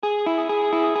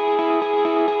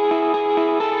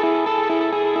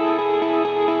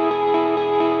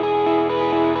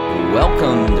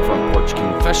Welcome to Front Porch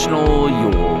Confessional,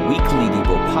 your weekly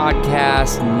Devo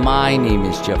podcast. My name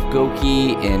is Jeff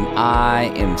Goki, and I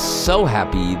am so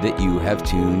happy that you have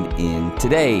tuned in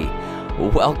today.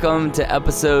 Welcome to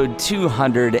episode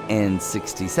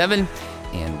 267,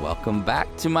 and welcome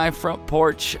back to my front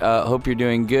porch. Hope you're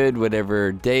doing good,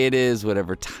 whatever day it is,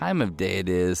 whatever time of day it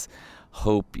is.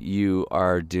 Hope you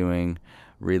are doing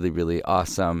really, really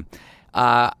awesome.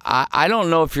 I don't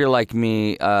know if you're like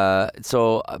me.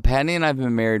 So Patty and I have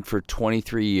been married for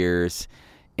 23 years,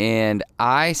 and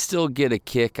I still get a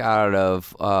kick out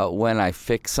of when I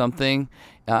fix something.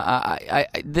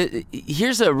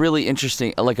 Here's a really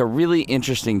interesting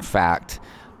fact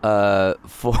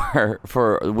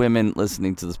for women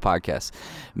listening to this podcast.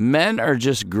 Men are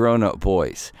just grown-up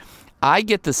boys. I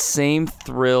get the same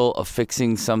thrill of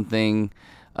fixing something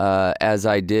as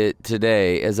I did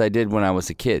when I was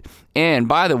a kid. And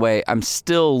by the way, I'm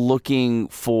still looking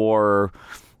for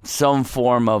some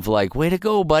form of like, way to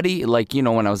go, buddy. Like,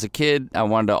 when I was a kid, I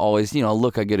wanted to always,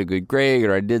 look, I get a good grade,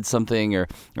 or I did something, or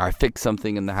I fixed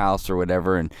something in the house or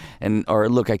whatever. Or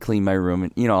look, I cleaned my room.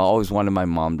 And, I always wanted my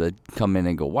mom to come in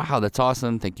and go, wow, that's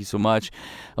awesome. Thank you so much.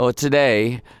 Oh,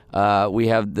 today, we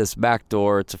have this back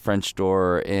door. It's a French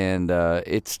door, and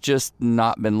it's just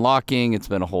not been locking. It's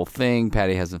been a whole thing.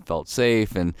 Patty hasn't felt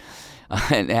safe, and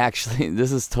actually,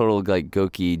 this is total like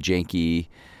Goki, janky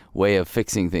way of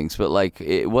fixing things, but like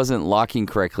it wasn't locking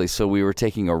correctly, so we were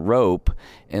taking a rope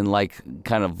and like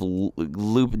kind of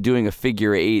doing a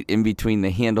figure 8 in between the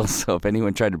handles. So if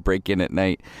anyone tried to break in at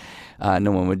night,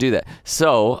 no one would do that.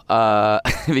 So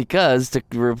because to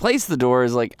replace the door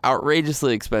is like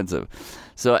outrageously expensive.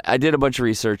 So I did a bunch of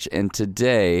research, and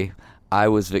today I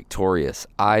was victorious.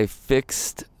 I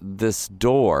fixed this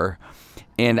door,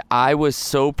 and I was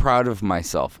so proud of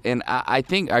myself. And I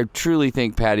truly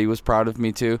think Patty was proud of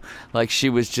me too. Like, she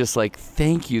was just like,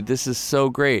 thank you, this is so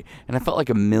great. And I felt like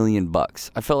 $1 million.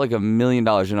 I felt like $1 million,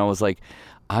 and I was like,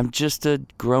 I'm just a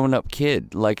grown-up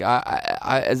kid. Like,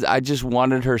 I just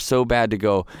wanted her so bad to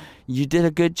go, you did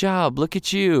a good job. Look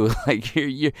at you. Like,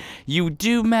 you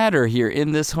do matter here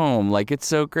in this home. Like, it's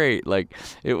so great. Like,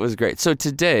 it was great. So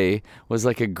today was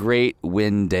like a great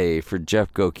win day for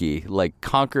Jeff Goki. Like,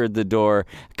 conquered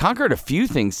a few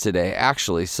things today,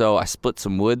 actually. So I split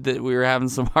some wood that we were having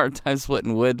some hard time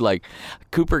splitting wood. Like,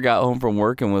 Cooper got home from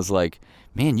work and was like,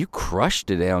 man, you crushed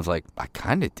today. I was like, I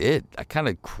kind of did. I kind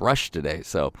of crushed today.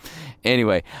 So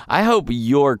anyway, I hope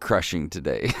you're crushing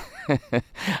today.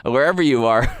 Wherever you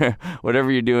are,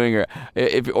 whatever you're doing,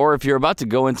 or if you're about to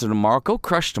go into tomorrow, go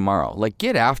crush tomorrow. Like,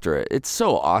 get after it. It's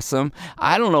so awesome.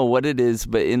 I don't know what it is,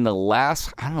 but in the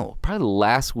probably the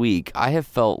last week, I have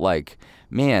felt like,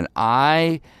 man,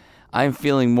 I'm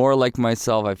feeling more like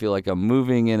myself. I feel like I'm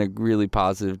moving in a really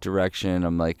positive direction.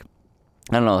 I'm like,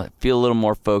 I don't know, I feel a little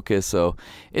more focused. So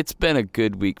it's been a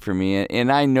good week for me.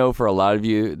 And I know for a lot of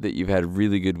you that you've had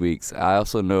really good weeks. I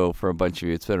also know for a bunch of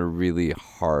you, it's been a really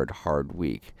hard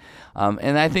week.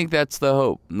 And I think that's the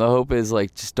hope. The hope is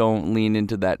like, just don't lean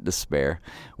into that despair.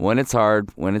 When it's hard,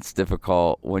 when it's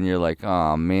difficult, when you're like,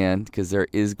 oh man, because there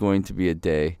is going to be a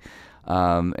day.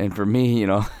 And for me,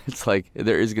 it's like,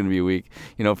 there is going to be a week.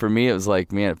 For me, it was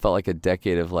like, man, it felt like a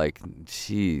decade of like,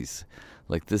 geez.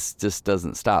 Like, this just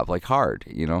doesn't stop, like hard,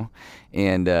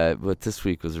 And, but this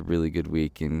week was a really good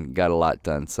week and got a lot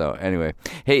done. So anyway,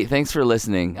 hey, thanks for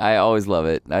listening. I always love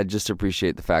it. I just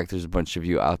appreciate the fact there's a bunch of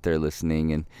you out there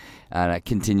listening, and I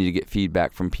continue to get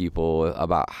feedback from people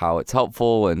about how it's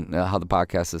helpful and how the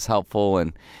podcast is helpful.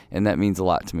 And that means a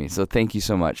lot to me. So thank you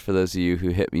so much for those of you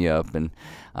who hit me up, and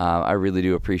I really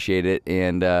do appreciate it.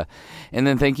 And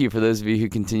then thank you for those of you who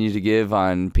continue to give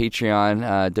on Patreon,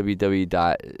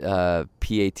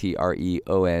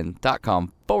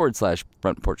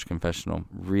 www.patreon.com/Front Porch Confessional.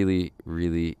 Really,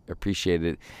 really appreciate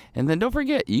it. And then don't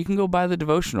forget, you can go buy the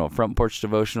devotional, Front Porch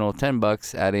Devotional,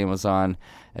 $10 at Amazon.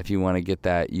 If you want to get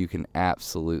that, you can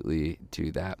absolutely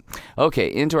do that.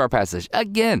 Okay, into our passage.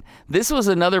 Again, this was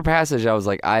another passage I was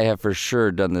like, I have for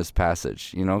sure done this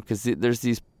passage, because there's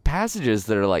these passages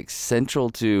that are like central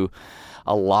to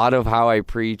a lot of how I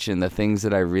preach and the things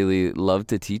that I really love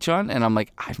to teach on. And I'm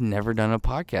like, I've never done a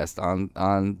podcast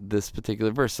on this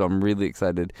particular verse. So I'm really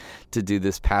excited to do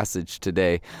this passage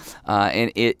today.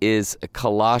 And it is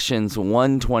Colossians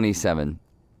 1:27.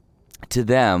 To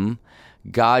them,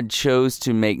 God chose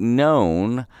to make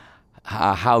known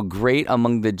how great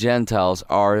among the Gentiles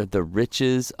are the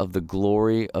riches of the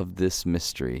glory of this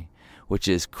mystery, which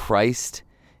is Christ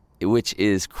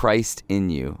in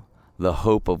you, the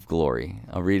hope of glory.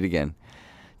 I'll read it again.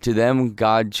 To them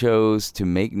God chose to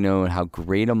make known how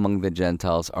great among the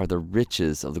Gentiles are the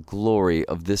riches of the glory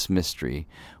of this mystery,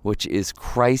 which is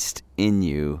Christ in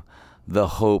you, the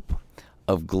hope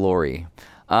of glory.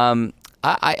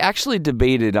 I actually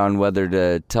debated on whether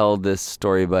to tell this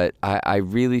story, but I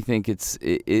really think it's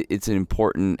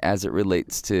important as it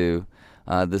relates to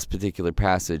this particular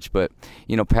passage. But,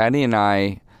 Patty and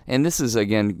I, and this is,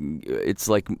 again, it's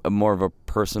like more of a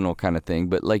personal kind of thing,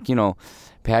 but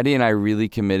Patty and I really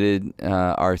committed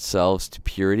ourselves to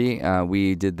purity.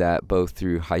 We did that both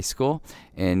through high school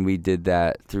and we did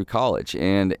that through college.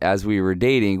 And as we were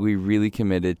dating, we really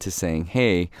committed to saying,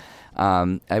 hey,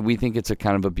 we think it's a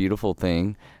kind of a beautiful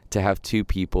thing to have two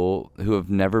people who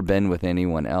have never been with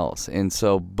anyone else. And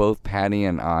so both Patty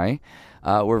and I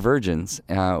were virgins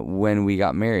when we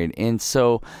got married. And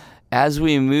so as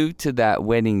we moved to that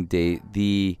wedding date,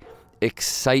 the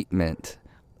excitement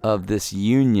of this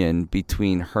union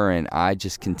between her and I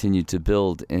just continued to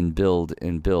build and build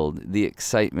and build. The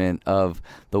excitement of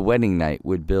the wedding night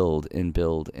would build and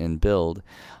build and build.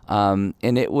 And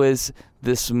it was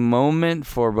this moment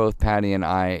for both Patty and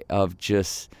I of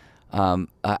just,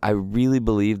 I really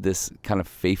believe this kind of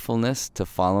faithfulness to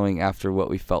following after what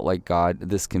we felt like God,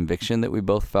 this conviction that we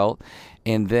both felt.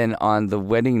 And then on the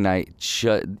wedding night,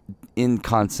 in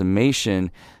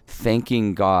consummation,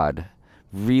 thanking God,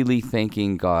 really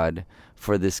thanking God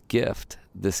for this gift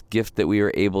that we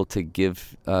were able to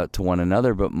give to one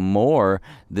another, but more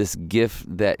this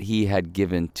gift that He had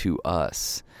given to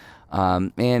us.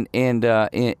 And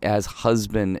as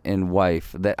husband and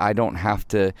wife, that I don't have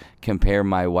to compare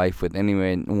my wife with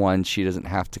anyone. She doesn't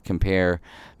have to compare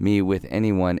me with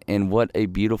anyone. And what a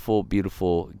beautiful,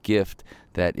 beautiful gift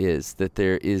that is, that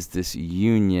there is this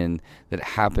union that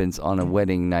happens on a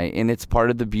wedding night. And it's part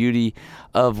of the beauty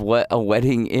of what a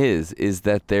wedding is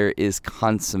that there is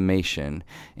consummation.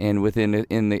 And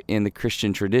in the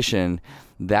Christian tradition,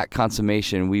 that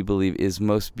consummation, we believe, is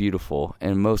most beautiful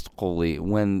and most holy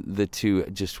when the two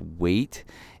just wait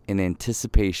in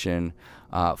anticipation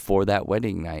for that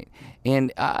wedding night.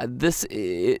 And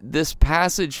this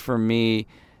passage for me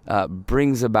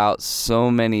brings about so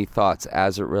many thoughts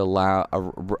as it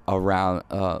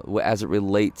as it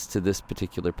relates to this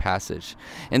particular passage.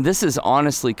 And this is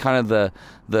honestly kind of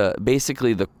the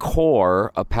basically the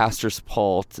core of Pastor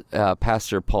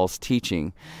Paul's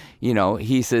teaching.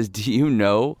 He says, do you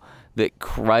know that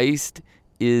Christ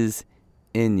is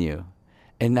in you?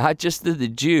 And not just to the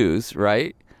Jews,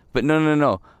 right? But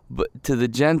no. But to the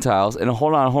Gentiles, and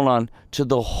hold on, to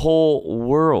the whole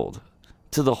world.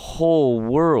 To the whole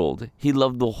world. He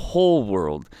loved the whole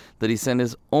world, that He sent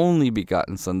His only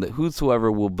begotten Son, that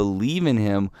whosoever will believe in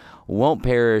Him won't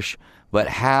perish, but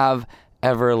have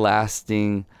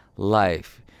everlasting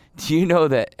life. Do you know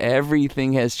that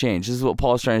everything has changed? This is what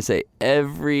Paul's trying to say.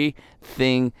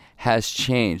 Everything has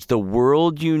changed. The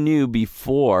world you knew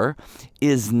before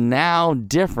is now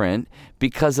different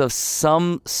because of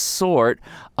some sort,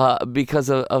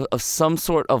 of some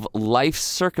sort of life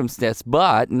circumstance,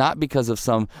 but not because of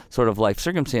some sort of life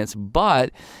circumstance,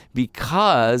 but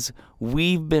because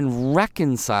we've been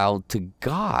reconciled to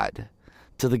God,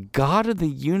 to the God of the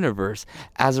universe,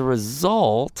 as a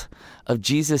result of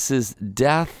Jesus'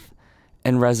 death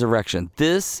and resurrection.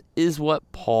 This is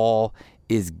what Paul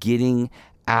is getting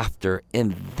after,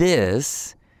 and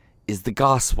this is the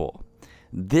gospel.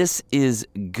 This is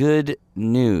good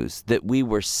news that we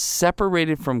were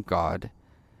separated from God,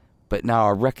 but now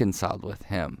are reconciled with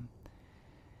Him.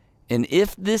 And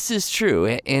if this is true,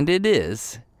 and it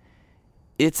is,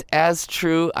 it's as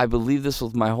true, I believe this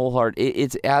with my whole heart,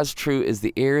 it's as true as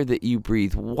the air that you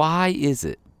breathe. Why is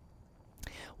it?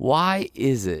 Why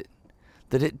is it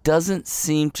that it doesn't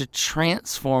seem to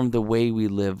transform the way we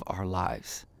live our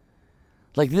lives?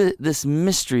 Like this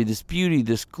mystery, this beauty,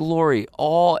 this glory,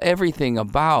 everything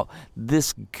about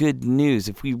this good news,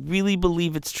 if we really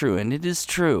believe it's true, and it is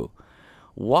true,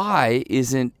 why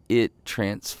isn't it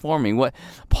transforming? What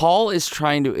Paul is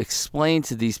trying to explain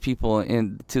to these people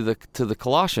and to the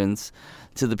Colossians,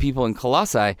 to the people in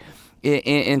Colossae,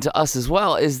 and to us as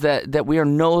well, is that we are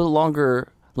no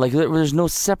longer, like, there's no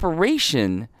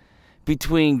separation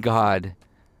between God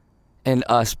and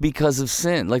us because of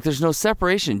sin. Like, there's no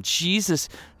separation. Jesus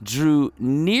drew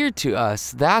near to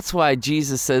us. That's why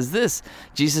Jesus says this.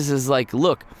 Jesus is like,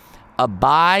 look,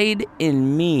 abide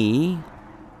in me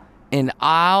and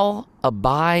I'll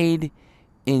abide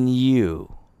in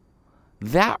you.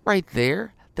 That right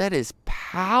there, that is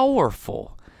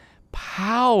powerful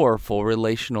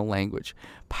relational language.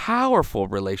 Powerful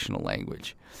relational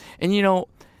language. And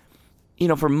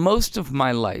for most of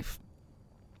my life,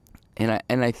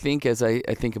 And I think as I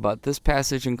think about this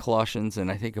passage in Colossians,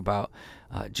 and I think about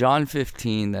John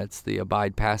 15, that's the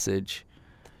abide passage.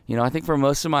 I think for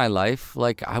most of my life,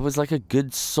 like I was like a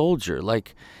good soldier,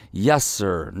 like, yes,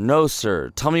 sir, no, sir,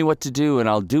 tell me what to do and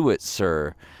I'll do it,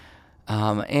 sir.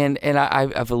 And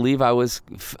I believe I was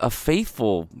a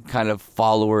faithful kind of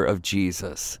follower of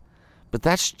Jesus. But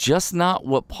that's just not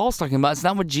what Paul's talking about. It's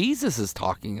not what Jesus is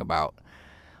talking about.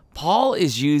 Paul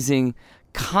is using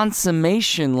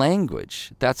consummation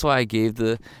language. That's why I gave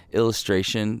the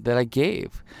illustration that I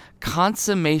gave.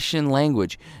 Consummation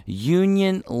language,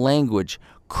 union language,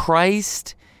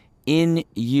 Christ in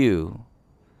you.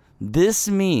 This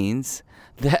means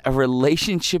that a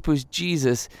relationship with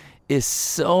Jesus is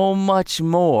so much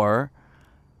more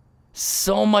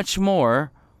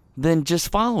than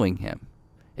just following him.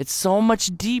 It's so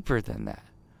much deeper than that.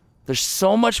 There's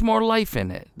so much more life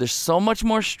in it. There's so much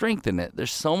more strength in it.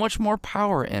 There's so much more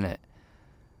power in it.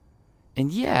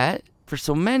 And yet, for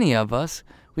so many of us,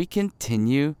 we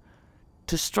continue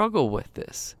to struggle with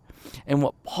this. And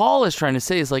what Paul is trying to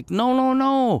say is like,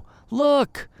 no.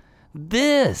 Look,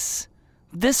 this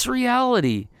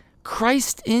reality,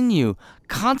 Christ in you,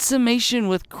 consummation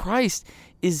with Christ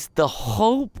is the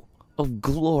hope of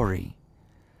glory.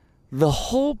 The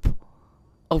hope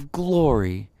of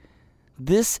glory.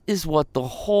 This is what the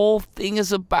whole thing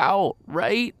is about,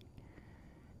 right?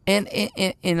 And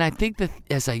I think that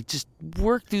as I just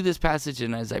work through this passage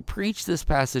and as I preach this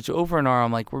passage over and over,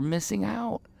 I'm like, we're missing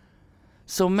out.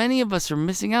 So many of us are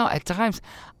missing out. At times,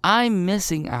 I'm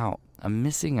missing out.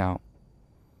 The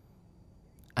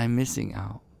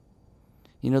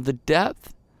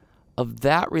depth of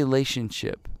that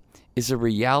relationship is a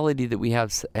reality that we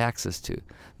have access to.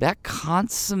 That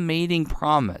consummating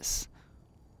promise,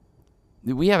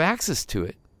 we have access to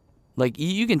it. Like,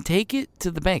 you can take it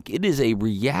to the bank. It is a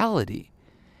reality.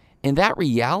 And that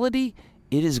reality,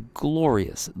 it is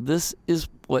glorious. This is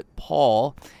what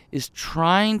Paul is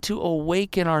trying to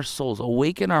awaken our souls,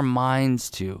 awaken our minds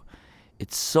to.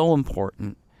 It's so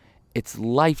important. It's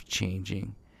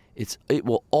life-changing. It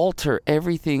will alter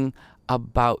everything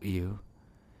about you.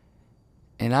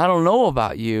 And I don't know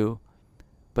about you,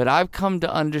 but I've come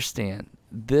to understand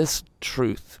this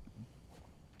truth.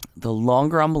 The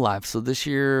longer I'm alive, so this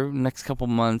year, next couple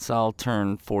months, I'll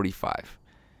turn 45.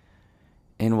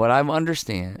 And what I've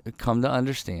come to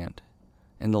understand,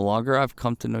 and the longer I've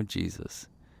come to know Jesus,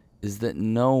 is that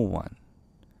no one,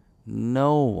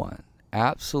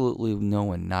 absolutely no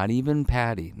one, not even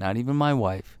Patty, not even my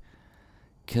wife,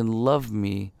 can love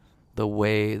me the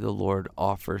way the Lord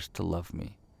offers to love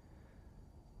me.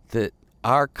 That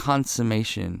our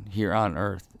consummation here on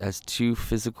earth as two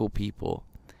physical people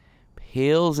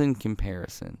pales in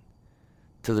comparison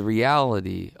to the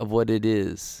reality of what it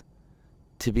is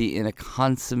to be in a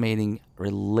consummating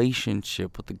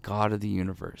relationship with the God of the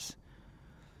universe.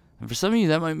 And for some of you,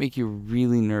 that might make you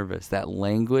really nervous. That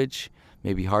language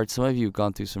may be hard. Some of you have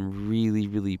gone through some really,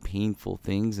 really painful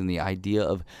things, and the idea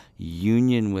of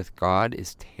union with God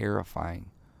is terrifying.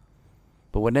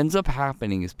 But what ends up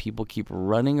happening is people keep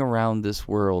running around this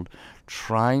world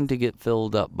trying to get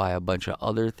filled up by a bunch of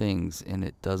other things, and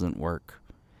it doesn't work.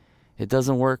 It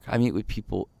doesn't work. I meet with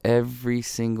people every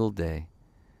single day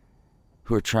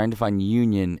who are trying to find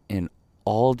union in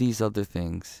all these other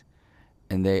things,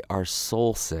 and they are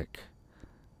soul sick.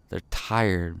 They're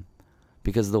tired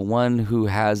because the one who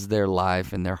has their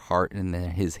life and their heart in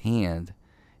his hand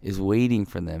is waiting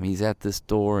for them. He's at this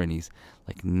door and he's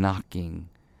like knocking.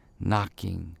 You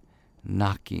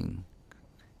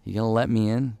gonna let me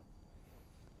in?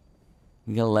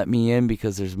 You gonna let me in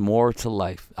because there's more to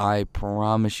life. I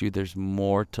promise you there's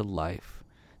more to life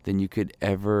than you could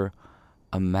ever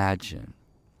imagine.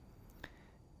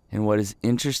 And what is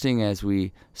interesting as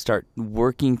we start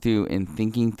working through and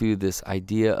thinking through this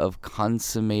idea of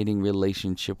consummating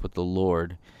relationship with the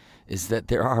Lord is that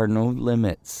there are no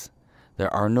limits.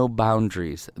 There are no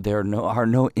boundaries. There are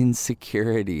no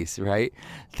insecurities, right?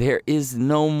 There is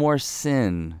no more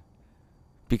sin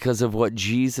because of what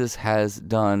Jesus has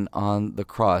done on the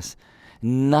cross.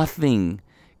 Nothing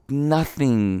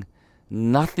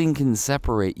can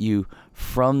separate you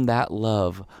from that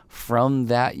love, from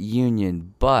that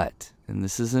union. But, and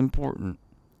this is important,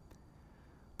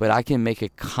 but I can make a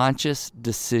conscious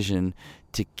decision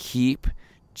to keep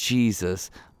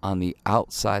Jesus on the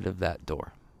outside of that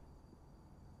door.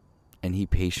 And he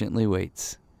patiently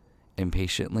waits and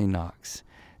patiently knocks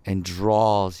and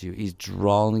draws you. He's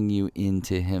drawing you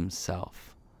into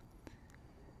himself.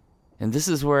 And this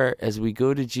is where, as we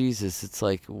go to Jesus, it's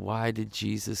like, why did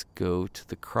Jesus go to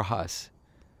the cross?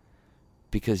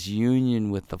 Because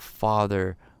union with the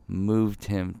Father moved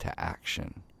him to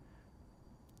action.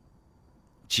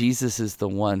 Jesus is the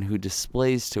one who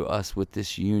displays to us what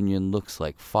this union looks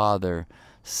like. Father,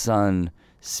 Son,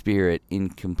 Spirit in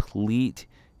complete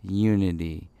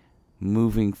unity,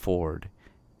 moving forward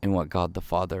in what God the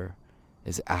Father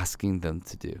is asking them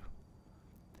to do.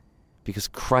 Because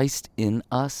Christ in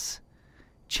us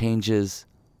changes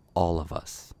all of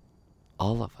us.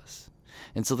 All of us.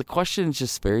 And so the question is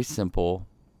just very simple.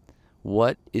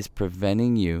 What is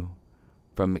preventing you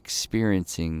from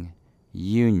experiencing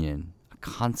union, a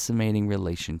consummating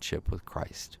relationship with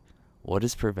Christ? What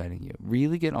is preventing you?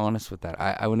 Really get honest with that.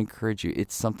 I would encourage you.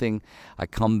 It's something I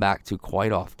come back to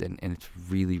quite often, and it's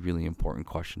really, really important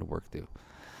question to work through.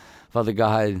 Father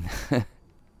God,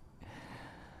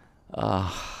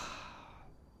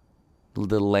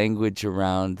 the language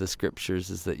around the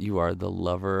scriptures is that you are the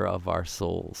lover of our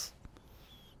souls.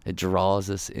 It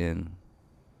draws us in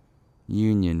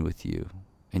union with you,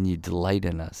 and you delight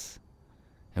in us,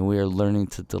 and we are learning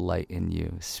to delight in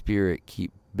you. Spirit,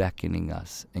 keep beckoning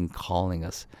us and calling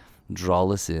us.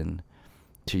 Draw us in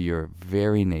to your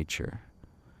very nature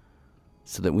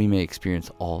so that we may experience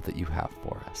all that you have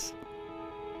for us.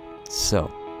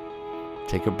 So,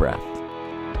 take a breath,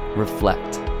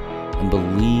 reflect, and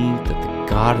believe that the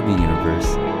God of the universe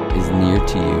is near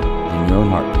to you in your own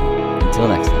heartbeat. Until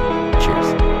next time.